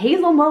weird.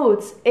 Hazel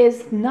Motes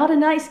is not a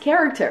nice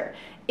character.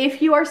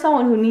 If you are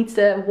someone who needs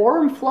the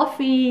warm,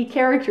 fluffy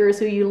characters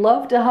who you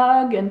love to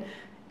hug, and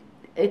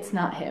it's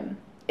not him.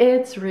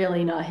 It's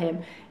really not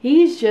him.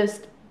 He's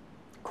just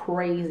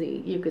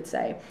crazy, you could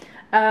say.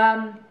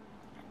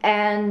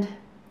 And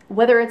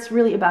whether it's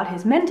really about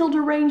his mental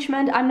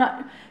derangement, I'm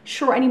not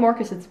sure anymore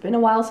because it's been a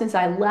while since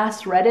I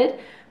last read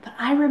it. But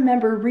I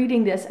remember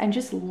reading this and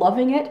just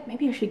loving it.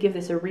 Maybe I should give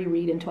this a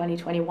reread in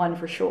 2021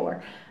 for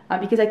sure.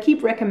 Because I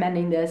keep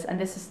recommending this, and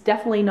this is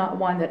definitely not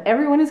one that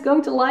everyone is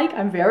going to like.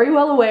 I'm very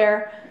well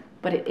aware.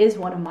 But it is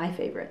one of my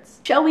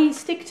favorites. Shall we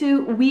stick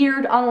to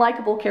weird,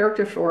 unlikable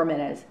characters for a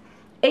minute?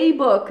 A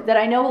book that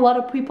I know a lot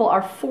of people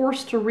are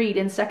forced to read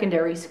in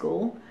secondary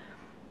school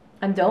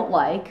and don't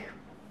like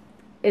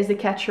is The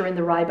Catcher in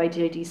the Rye by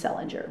J.D.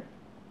 Salinger.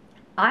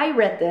 I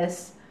read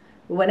this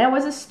when I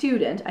was a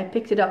student. I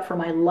picked it up for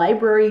my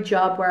library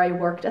job where I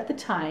worked at the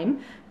time,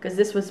 because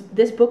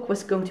this book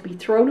was going to be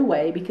thrown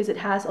away because it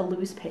has a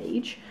loose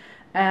page.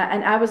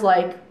 And I was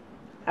like,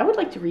 I would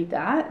like to read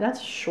that.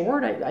 That's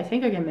short. I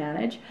think I can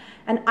manage.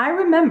 And I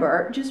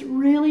remember just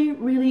really,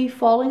 really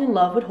falling in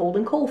love with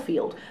Holden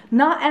Caulfield.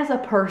 Not as a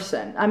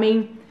person. I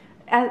mean,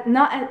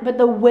 but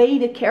the way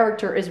the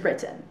character is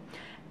written.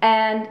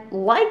 And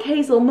like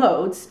Hazel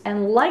Modes,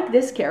 and like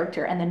this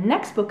character, and the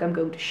next book I'm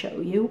going to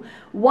show you,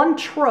 one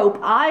trope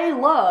I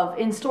love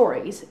in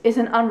stories is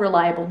an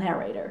unreliable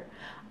narrator.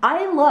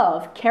 I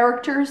love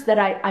characters that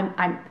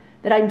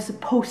I'm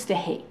supposed to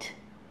hate.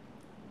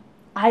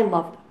 I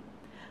love them.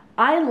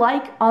 I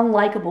like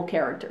unlikable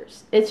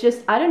characters. It's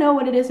just, I don't know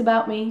what it is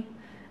about me.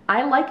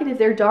 I like it if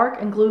they're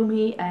dark and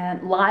gloomy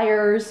and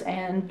liars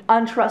and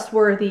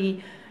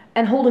untrustworthy,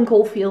 and Holden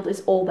Caulfield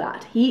is all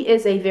that. He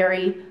is a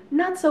very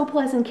not so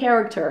pleasant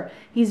character.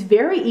 He's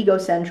very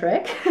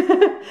egocentric,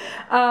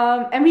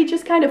 and we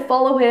just kind of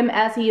follow him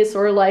as he is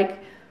sort of like,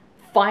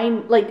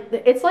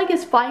 it's like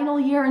his final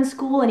year in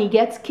school and he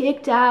gets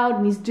kicked out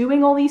and he's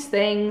doing all these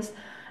things,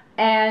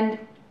 and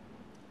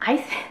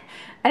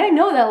I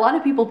know that a lot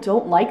of people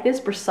don't like this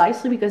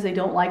precisely because they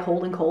don't like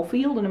Holden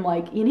Caulfield, and I'm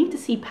like, you need to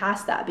see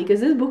past that, because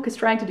this book is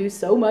trying to do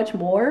so much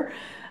more.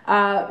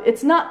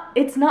 Its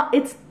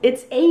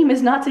aim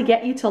is not to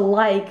get you to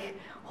like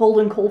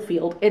Holden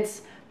Caulfield.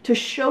 It's to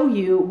show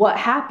you what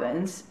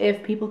happens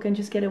if people can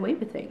just get away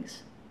with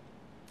things.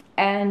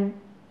 And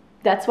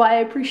that's why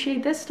I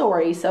appreciate this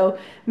story. So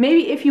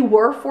maybe if you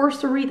were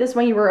forced to read this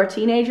when you were a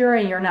teenager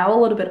and you're now a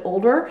little bit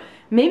older,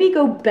 maybe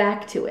go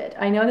back to it.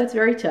 I know that's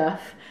very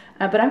tough.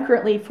 But I'm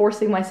currently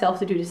forcing myself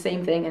to do the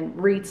same thing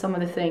and read some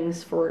of the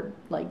things for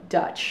like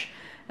Dutch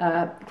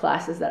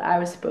classes that I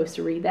was supposed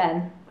to read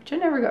then, which I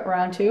never got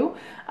around to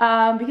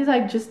because I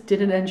just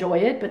didn't enjoy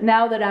it. But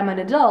now that I'm an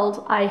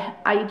adult,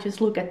 I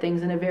just look at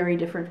things in a very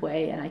different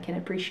way and I can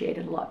appreciate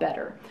it a lot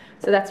better.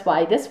 So that's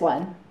why this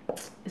one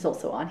is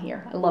also on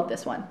here. I love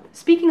this one.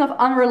 Speaking of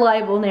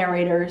unreliable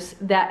narrators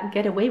that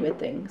get away with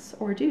things,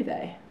 or do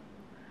they?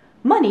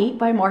 Money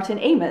by Martin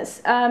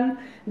Amis.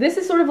 This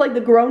is sort of like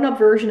the grown-up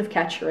version of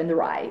Catcher in the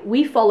Rye.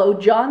 We follow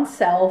John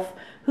Self,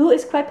 who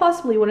is quite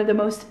possibly one of the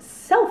most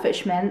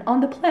selfish men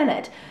on the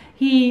planet.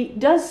 He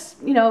does,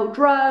 you know,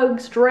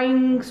 drugs,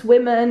 drinks,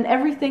 women,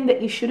 everything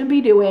that you shouldn't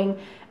be doing,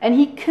 and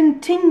he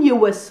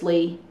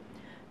continuously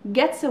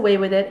gets away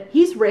with it.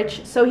 He's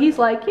rich, so he's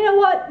like, you know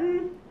what?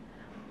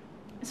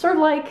 Sort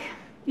of like,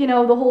 you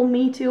know, the whole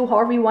Me Too,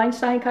 Harvey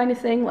Weinstein kind of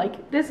thing.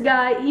 Like, this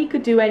guy, he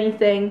could do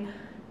anything.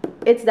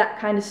 It's that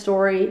kind of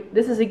story.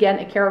 This is, again,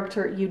 a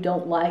character you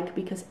don't like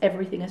because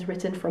everything is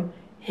written from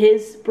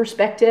his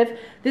perspective.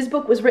 This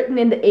book was written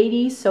in the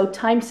 80s, so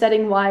time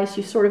setting wise,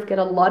 you sort of get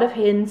a lot of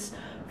hints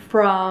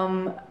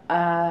from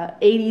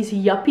 80s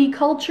yuppie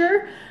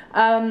culture.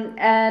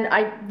 And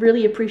I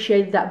really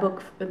appreciated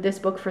this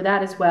book for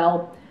that as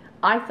well.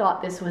 I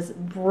thought this was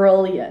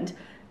brilliant.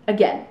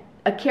 Again,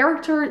 a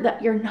character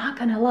that you're not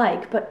gonna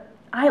like, but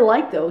I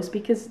like those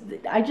because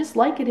I just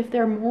like it if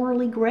they're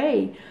morally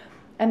gray.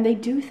 And they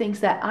do things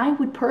that I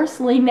would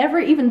personally never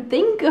even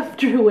think of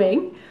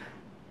doing.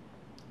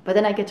 But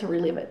then I get to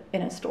relive it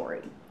in a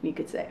story, you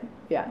could say.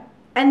 Yeah.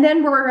 And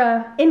then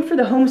we're in for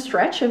the home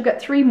stretch. I've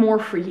got 3 more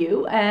for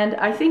you. And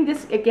I think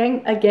this,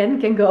 again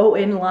can go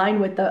in line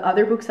with the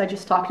other books I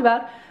just talked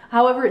about.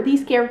 However,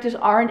 these characters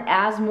aren't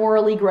as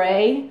morally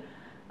gray.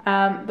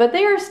 But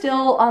they are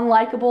still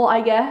unlikable,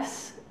 I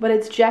guess. But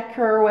it's Jack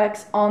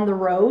Kerouac's On the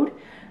Road.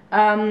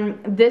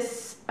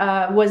 This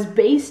was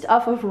based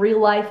off of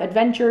real-life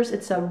adventures.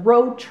 It's a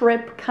road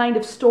trip kind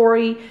of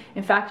story.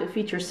 In fact, it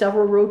features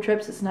several road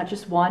trips. It's not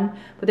just one,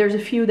 but there's a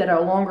few that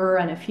are longer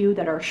and a few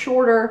that are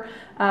shorter,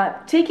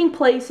 taking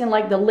place in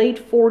like the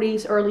late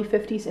 40s, early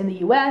 50s in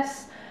the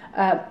US.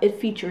 It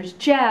features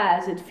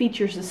jazz, it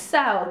features the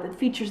South, it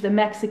features the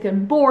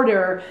Mexican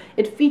border,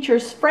 it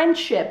features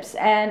friendships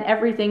and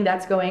everything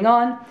that's going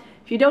on.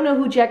 If you don't know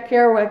who Jack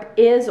Kerouac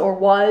is or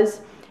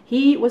was,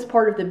 he was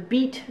part of the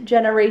Beat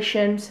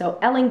generation, so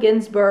Allen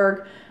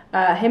Ginsberg,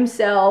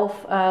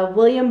 himself,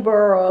 William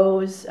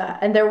Burroughs,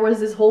 and there was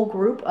this whole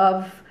group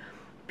of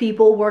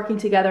people working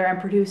together and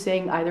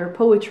producing either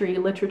poetry,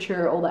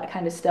 literature, all that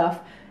kind of stuff.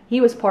 He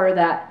was part of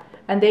that,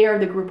 and they are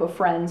the group of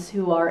friends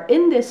who are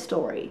in this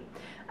story.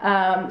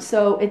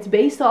 So it's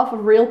based off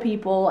of real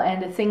people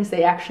and the things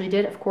they actually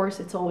did. Of course,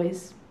 it's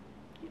always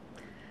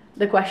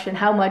the question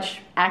how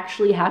much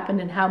actually happened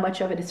and how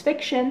much of it is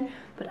fiction.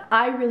 But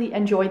I really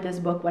enjoyed this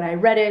book when I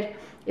read it.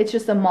 It's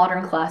just a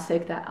modern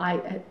classic that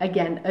I,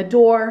 again,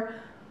 adore.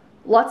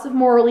 Lots of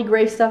morally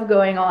gray stuff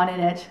going on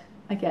in it.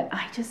 Again,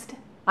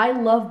 I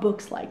love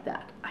books like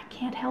that. I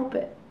can't help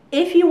it.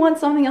 If you want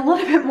something a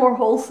little bit more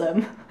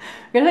wholesome,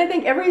 because I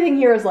think everything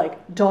here is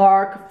like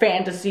dark,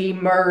 fantasy,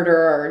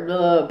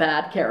 murder,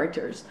 bad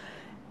characters.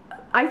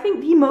 I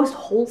think the most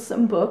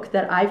wholesome book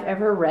that I've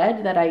ever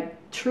read that I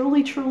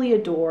truly, truly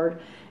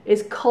adored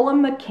is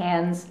Colum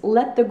McCann's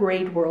Let the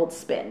Great World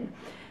Spin.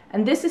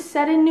 And this is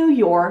set in New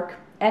York,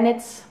 and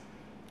this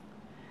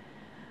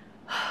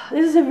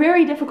is a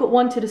very difficult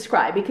one to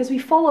describe because we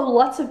follow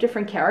lots of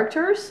different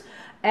characters,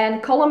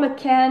 and Colum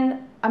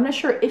McCann, I'm not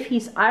sure if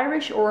he's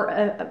Irish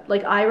or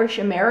like Irish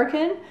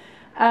American,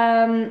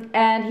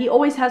 And he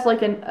always has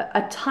like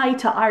a tie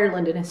to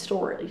Ireland in his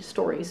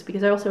stories,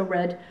 because I also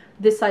read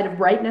This Side of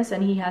Brightness,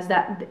 and he has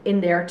that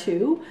in there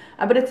too.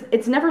 But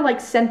it's never like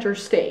center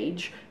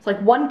stage. It's like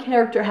one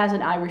character has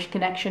an Irish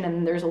connection, and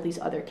then there's all these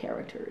other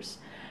characters.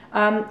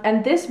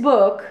 And this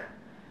book,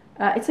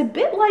 it's a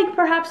bit like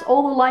perhaps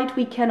All the Light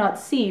We Cannot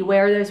See,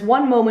 where there's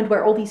one moment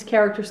where all these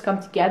characters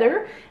come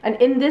together, and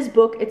in this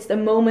book it's the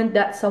moment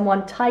that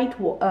someone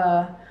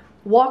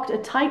walked a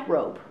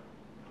tightrope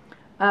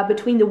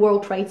between the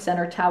World Trade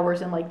Center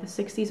towers in like the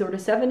 60s or the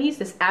 70s.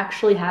 This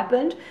actually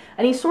happened,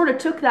 and he sort of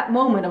took that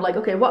moment of like,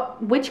 okay,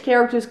 which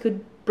characters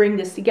could bring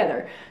this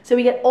together? So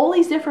we get all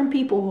these different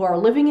people who are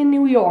living in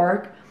New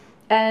York,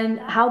 and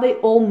how they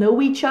all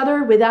know each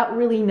other without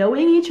really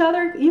knowing each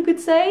other, you could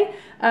say.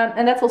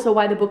 And that's also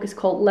why the book is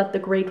called Let the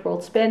Great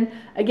World Spin.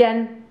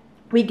 Again,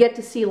 we get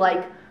to see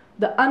like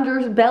the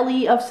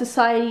underbelly of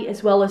society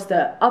as well as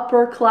the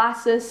upper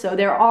classes. So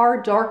there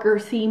are darker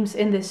themes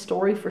in this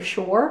story for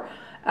sure.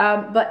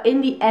 But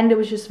in the end, it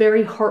was just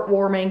very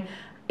heartwarming.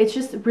 It's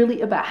just really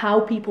about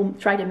how people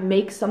try to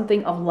make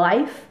something of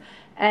life.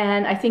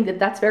 And I think that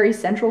that's very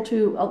central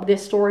to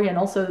this story, and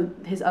also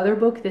his other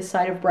book, This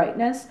Side of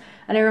Brightness.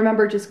 And I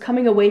remember just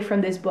coming away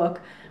from this book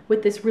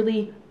with this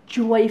really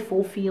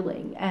joyful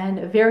feeling and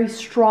a very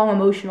strong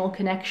emotional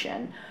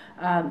connection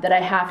that I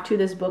have to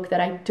this book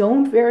that I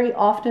don't very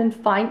often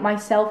find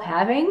myself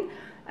having.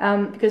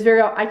 Because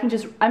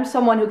I'm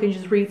someone who can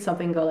just read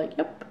something and go like,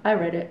 yep, I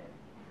read it.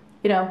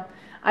 You know,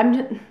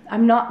 I'm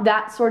not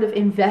that sort of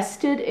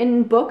invested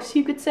in books,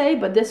 you could say,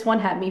 but this one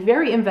had me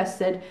very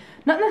invested,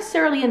 not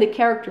necessarily in the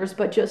characters,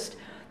 but just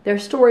their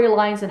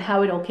storylines and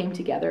how it all came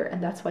together,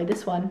 and that's why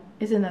this one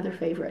is another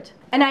favorite.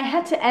 And I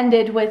had to end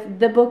it with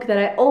the book that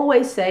I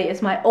always say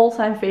is my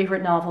all-time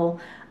favorite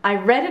novel. I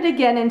read it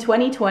again in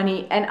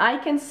 2020, and I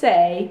can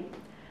say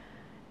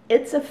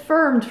it's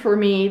affirmed for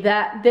me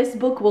that This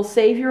Book Will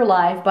Save Your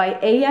Life by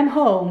A.M.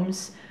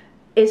 Holmes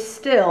is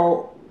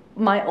still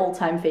my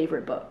all-time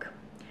favorite book.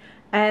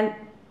 And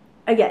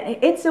again,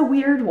 it's a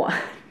weird one.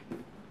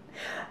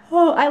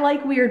 Oh, I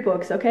like weird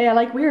books, okay? I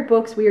like weird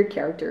books, weird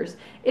characters.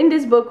 In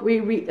this book,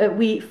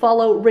 we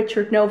follow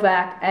Richard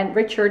Novak, and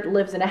Richard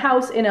lives in a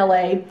house in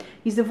LA.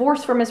 He's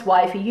divorced from his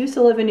wife. He used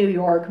to live in New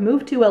York,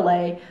 moved to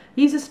LA.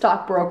 He's a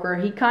stockbroker.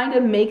 He kind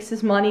of makes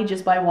his money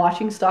just by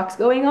watching stocks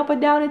going up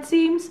and down, it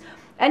seems.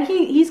 And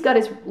he's got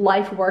his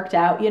life worked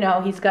out, you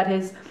know. He's got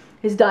his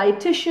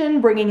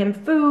dietitian bringing him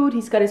food.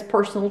 He's got his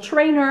personal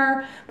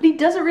trainer, but he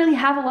doesn't really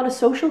have a lot of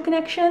social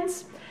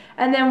connections.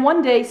 And then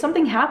one day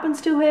something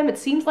happens to him. It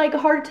seems like a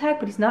heart attack,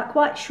 but he's not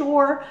quite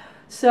sure.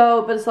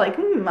 So, but it's like,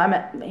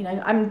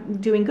 I'm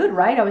doing good,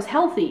 right? I was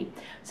healthy.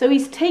 So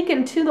he's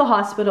taken to the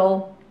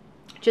hospital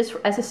just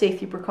as a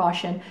safety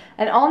precaution.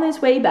 And on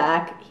his way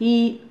back,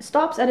 he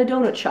stops at a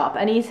donut shop,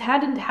 and he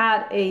hadn't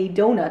had a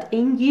donut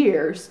in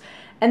years.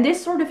 And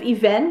this sort of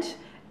event,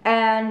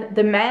 and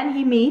the man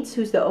he meets,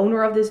 who's the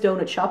owner of this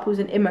donut shop, who's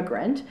an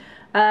immigrant,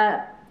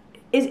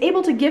 is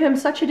able to give him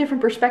such a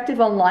different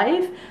perspective on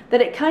life that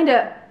it kind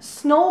of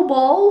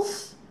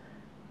snowballs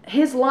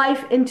his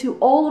life into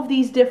all of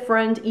these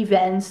different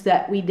events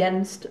that we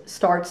then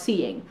start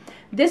seeing.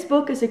 This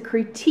book is a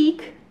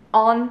critique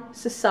on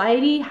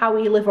society, how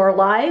we live our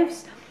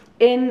lives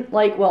in,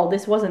 like, well,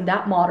 this wasn't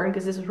that modern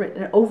because this was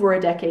written over a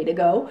decade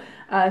ago,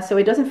 so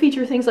it doesn't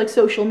feature things like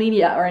social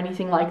media or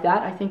anything like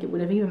that. I think it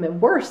would have even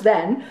been worse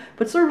then,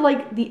 but sort of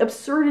like the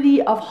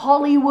absurdity of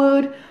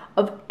Hollywood,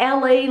 of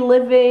LA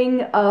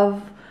living,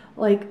 of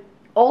like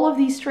all of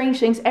these strange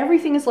things.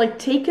 Everything is like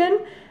taken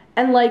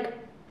and like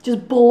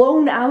just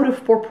blown out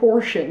of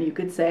proportion, you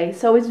could say.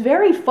 So it's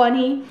very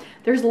funny.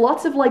 There's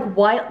lots of like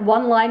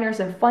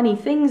one-liners and funny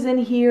things in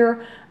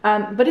here,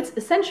 but it's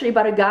essentially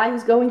about a guy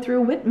who's going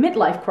through a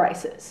midlife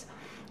crisis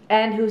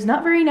and who's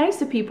not very nice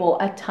to people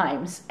at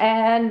times,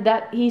 and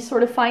that he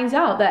sort of finds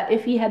out that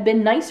if he had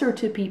been nicer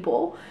to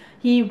people,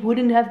 he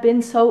wouldn't have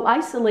been so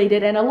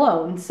isolated and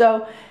alone.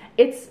 So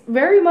it's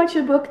very much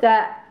a book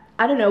that,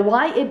 I don't know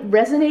why it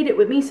resonated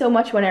with me so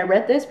much when I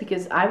read this,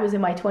 because I was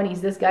in my 20s.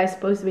 This guy's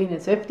supposed to be in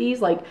his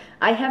 50s. Like,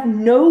 I have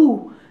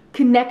no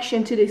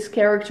connection to this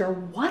character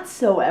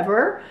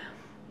whatsoever,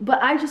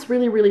 but I just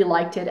really, really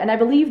liked it. And I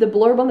believe the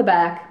blurb on the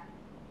back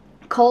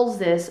calls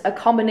this a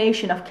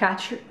combination of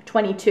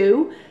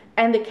Catch-22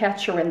 and The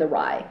Catcher in the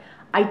Rye.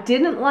 I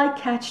didn't like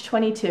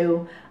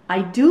Catch-22.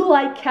 I do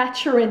like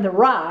Catcher in the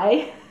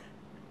Rye.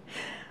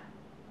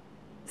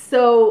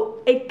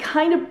 So it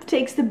kind of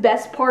takes the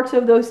best parts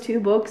of those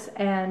two books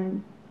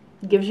and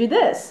gives you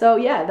this. So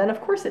yeah, then of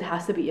course it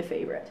has to be a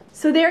favorite.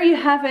 So there you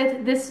have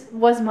it. This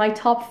was my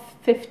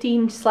top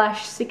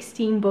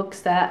 15/16 books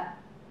that,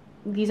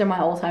 these are my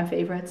all-time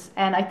favorites.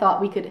 And I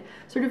thought we could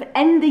sort of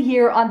end the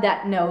year on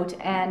that note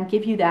and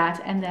give you that.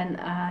 And then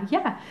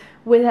yeah,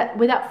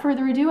 without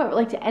further ado, I would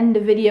like to end the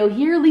video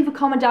here. Leave a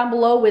comment down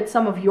below with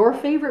some of your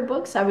favorite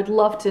books. I would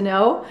love to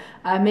know.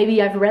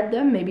 Maybe I've read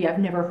them, maybe I've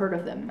never heard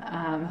of them.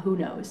 Who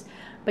knows?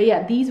 But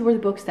yeah, these were the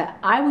books that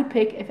I would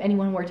pick if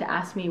anyone were to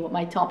ask me what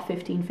my top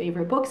 15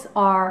 favorite books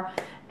are.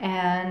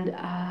 And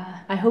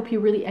I hope you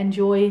really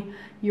enjoy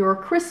your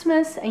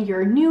Christmas and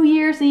your New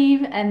Year's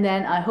Eve, and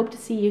then I hope to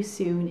see you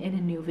soon in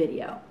a new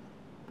video.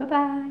 Bye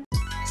bye.